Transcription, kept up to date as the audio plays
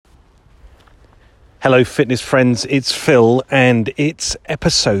Hello fitness friends, it's Phil and it's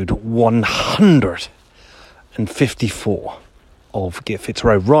episode 154 of Get Fit to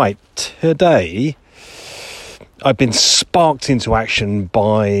Row. Right, today I've been sparked into action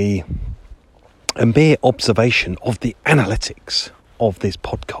by a mere observation of the analytics of this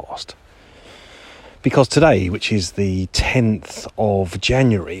podcast. Because today, which is the 10th of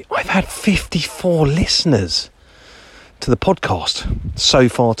January, I've had 54 listeners to the podcast so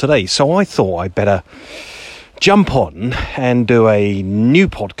far today. So I thought I'd better jump on and do a new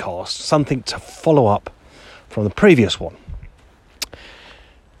podcast, something to follow up from the previous one,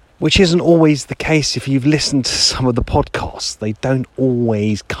 which isn't always the case. If you've listened to some of the podcasts, they don't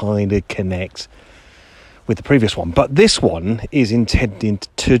always kind of connect with the previous one, but this one is intended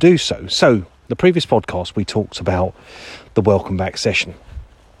to do so. So the previous podcast, we talked about the welcome back session.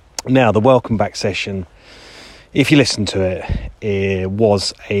 Now, the welcome back session, if you listen to it, it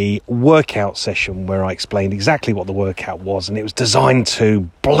was a workout session where I explained exactly what the workout was, and it was designed to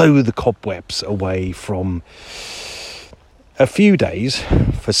blow the cobwebs away from a few days,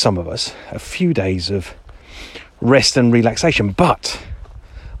 for some of us, a few days of rest and relaxation. But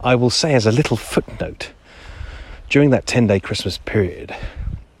I will say, as a little footnote, during that 10-day Christmas period,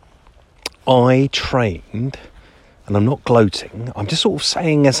 I trained, and I'm not gloating, I'm just sort of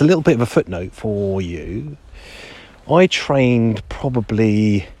saying as a little bit of a footnote for you, I trained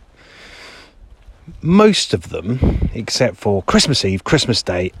probably most of them, except for Christmas Eve, Christmas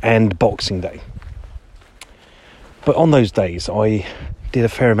Day, and Boxing Day. But on those days, I did a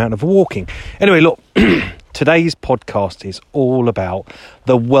fair amount of walking. Anyway, look, today's podcast is all about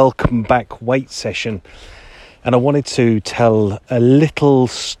the welcome back weight session. And I wanted to tell a little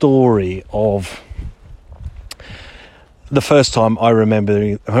story of the first time I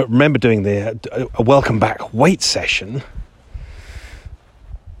remember doing a welcome back weight session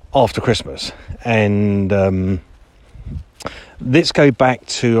after Christmas. And let's go back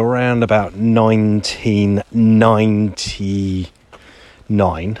to around about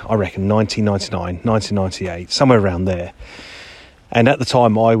 1999, I reckon, 1999, 1998, somewhere around there. And at the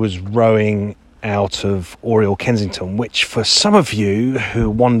time I was rowing out of Oriel Kensington, which for some of you who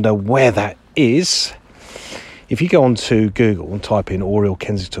wonder where that is, if you go onto Google and type in Oriel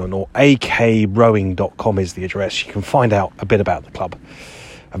Kensington, or akrowing.com is the address, you can find out a bit about the club.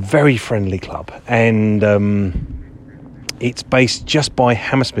 A very friendly club, and it's based just by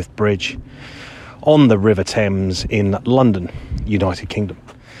Hammersmith Bridge on the River Thames in London, United Kingdom.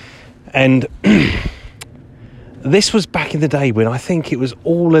 And this was back in the day when I think it was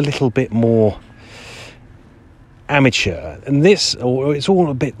all a little bit more amateur, and it's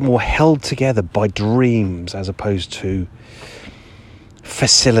all a bit more held together by dreams as opposed to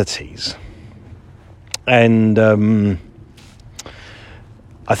facilities. And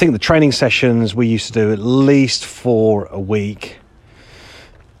I think the training sessions we used to do at least 4 a week.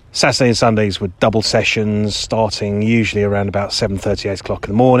 Saturday and Sundays were double sessions, starting usually around about 7:30, 8 o'clock in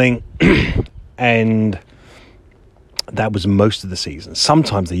the morning. And that was most of the season.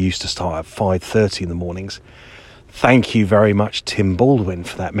 Sometimes they used to start at 5:30 in the mornings. Thank you very much, Tim Baldwin,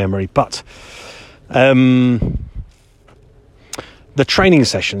 for that memory. But the training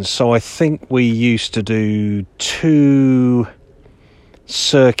sessions, so I think we used to do 2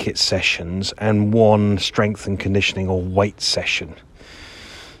 circuit sessions and 1 strength and conditioning or weight session.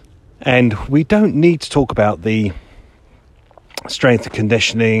 And we don't need to talk about the strength and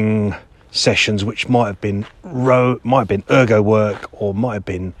conditioning sessions, which might have been ergo work or might have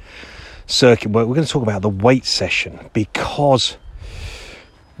been circuit work. We're going to talk about the weight session, because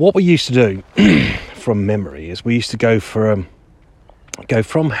what we used to do from memory is we used to go from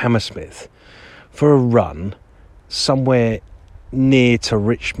Hammersmith for a run somewhere near to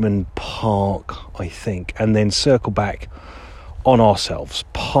Richmond Park, I think, and then circle back on ourselves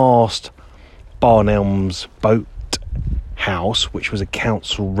past Barnelm's Boat House, which was a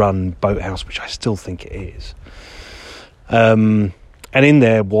council run boathouse, which I still think it is. And in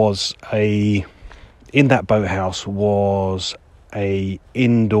that boathouse was a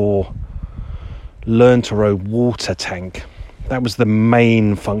indoor learn to row water tank. That was the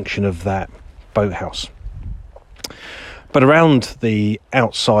main function of that boathouse. But around the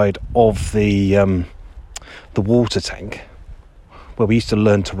outside of the water tank, where we used to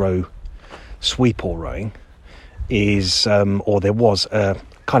learn to row sweep oar rowing, there was a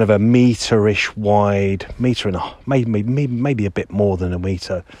kind of a metre-ish wide, metre and a maybe a bit more than a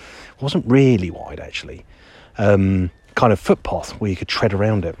metre. It wasn't really wide actually. Kind of footpath where you could tread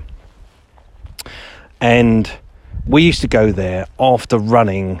around it. And we used to go there after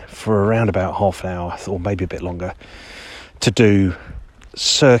running for around about half an hour or maybe a bit longer to do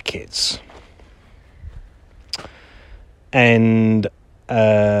circuits. And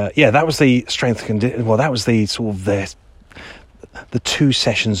that was the strength conditioning. Well, that was the sort of the 2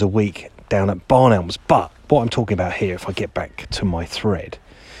 sessions a week down at Barn Elms. But what I'm talking about here, if I get back to my thread,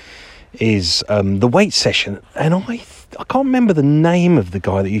 is the weight session. And I can't remember the name of the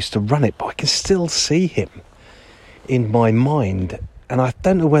guy that used to run it, but I can still see him in my mind. And I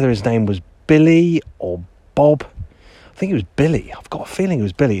don't know whether his name was Billy or Bob. I think it was Billy. I've got a feeling it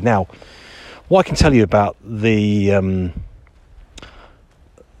was Billy. Now, what I can tell you about the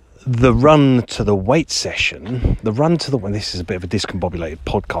run to the weight session, this is a bit of a discombobulated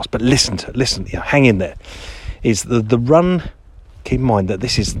podcast, but listen, hang in there, is the run. Keep in mind that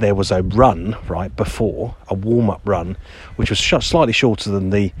there was a run right before, a warm-up run, which was slightly shorter than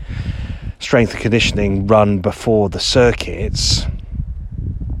the strength and conditioning run before the circuits.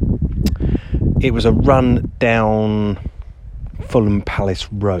 It was a run down Fulham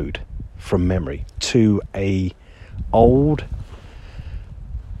Palace Road, from memory, to a old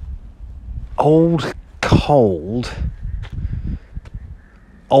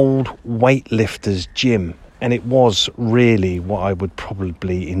weightlifters gym. And it was really what I would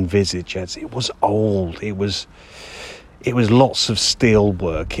probably envisage as, it was old. It was lots of steel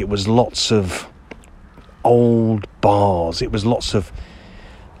work. It was lots of old bars. It was lots of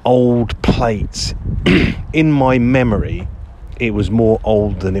old plates. In my memory, it was more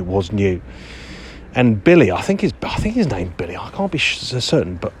old than it was new. And Billy, I think his name's Billy. I can't be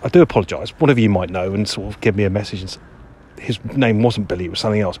certain, but I do apologise. One of you might know and sort of give me a message. And his name wasn't Billy; it was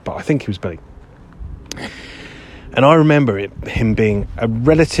something else. But I think he was Billy. And I remember him being a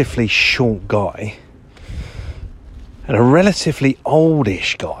relatively short guy and a relatively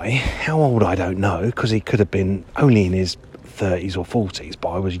oldish guy. How old, I don't know, because he could have been only in his 30s or 40s, but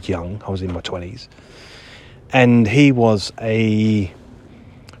I was young. I was in my 20s. And he was a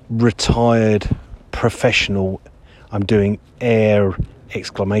retired professional, I'm doing air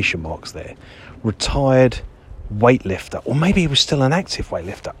exclamation marks there, retired weightlifter, or maybe he was still an active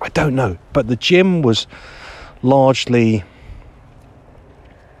weightlifter, I don't know. But the gym was largely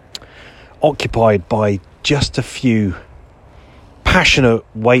occupied by just a few passionate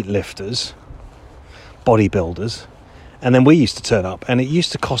weightlifters, bodybuilders, and then we used to turn up, and it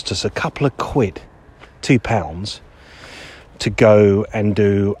used to cost us a couple of quid, £2, to go and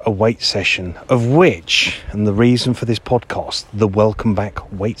do a weight session, of which, and the reason for this podcast, the Welcome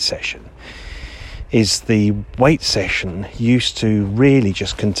Back weight session, is the weight session used to really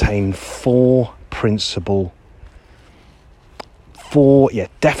just contain four principal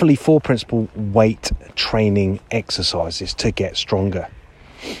weight training exercises to get stronger.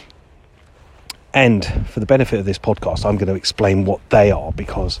 And for the benefit of this podcast, I'm going to explain what they are,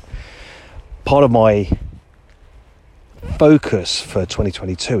 because part of my focus for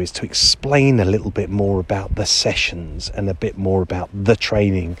 2022 is to explain a little bit more about the sessions and a bit more about the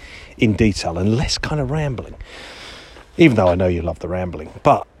training in detail and less kind of rambling, even though I know you love the rambling.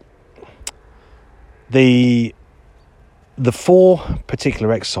 But the four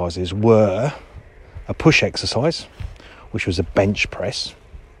particular exercises were a push exercise, which was a bench press,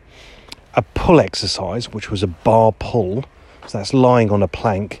 a pull exercise, which was a bar pull, so that's lying on a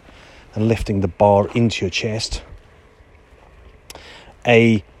plank and lifting the bar into your chest,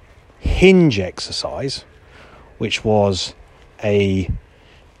 a hinge exercise, which was a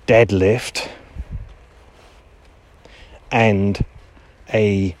deadlift, and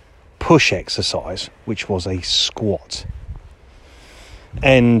a push exercise, which was a squat.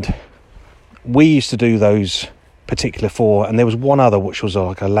 And we used to do those particular four, and there was one other which was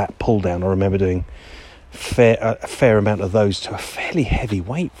like a lat pull down. I remember doing a fair amount of those to a fairly heavy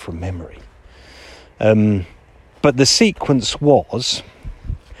weight from memory. But the sequence was,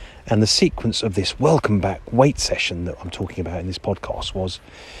 and the sequence of this Welcome Back weight session that I'm talking about in this podcast was,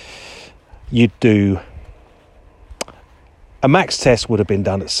 you'd do a max test would have been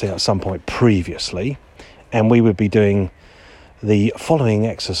done at some point previously, and we would be doing the following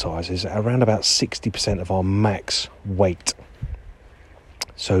exercises at around about 60% of our max weight.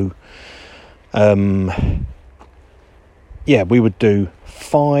 So, we would do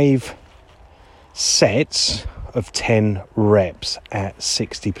 5 sets of 10 reps at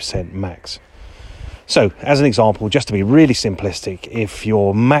 60% max. So, as an example, just to be really simplistic, if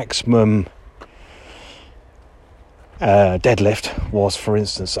your maximum deadlift was, for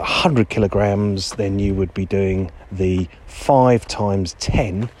instance, 100 kilograms, then you would be doing the 5 times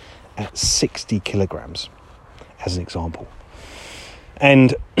 10 at 60 kilograms, as an example.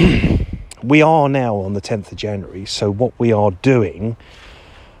 And we are now on the 10th of January, so what we are doing,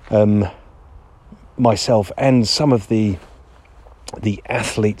 myself and some of the the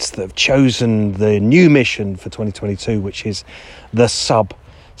athletes that have chosen the new mission for 2022, which is the sub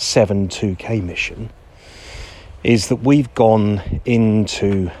 7 2K mission, is that we've gone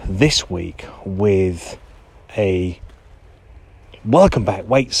into this week with a welcome back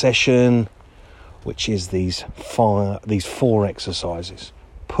weight session, which is these four exercises: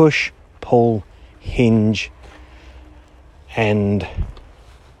 push, pull, hinge, and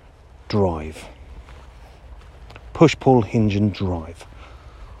drive. Push, pull, hinge, and drive,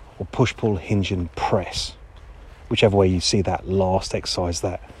 or push, pull, hinge, and press, whichever way you see that last exercise,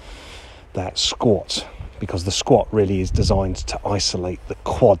 that squat, because the squat really is designed to isolate the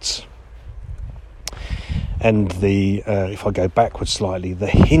quads. And if I go backwards slightly, the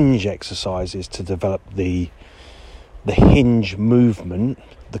hinge exercise is to develop the hinge movement,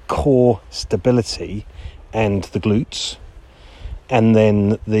 the core stability, and the glutes. And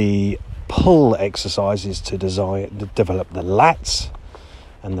then the pull exercise is to develop the lats,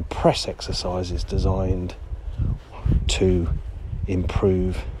 and the press exercise is designed to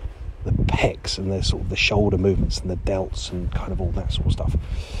improve the pecs and the sort of the shoulder movements and the delts and kind of all that sort of stuff.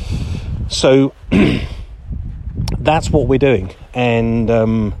 So that's what we're doing.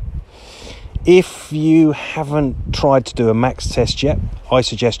 And if you haven't tried to do a max test yet, I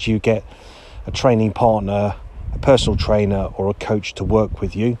suggest you get a training partner, a personal trainer or a coach to work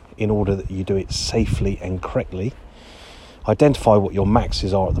with you in order that you do it safely and correctly. Identify what your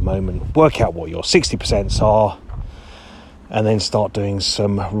maxes are at the moment, work out what your 60% are, and then start doing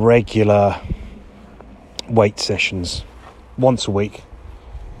some regular weight sessions. Once a week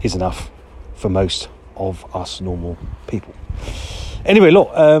is enough for most of us normal people. Anyway,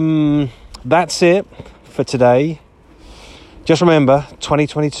 look, that's it for today. Just remember,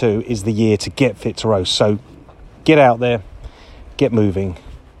 2022 is the year to get fit to roast. So get out there, get moving,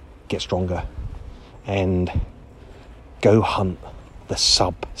 get stronger, and go hunt the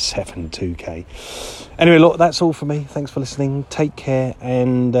sub 7 2K. Anyway, look, that's all for me. Thanks for listening. Take care,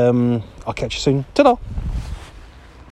 and I'll catch you soon. Ta-da!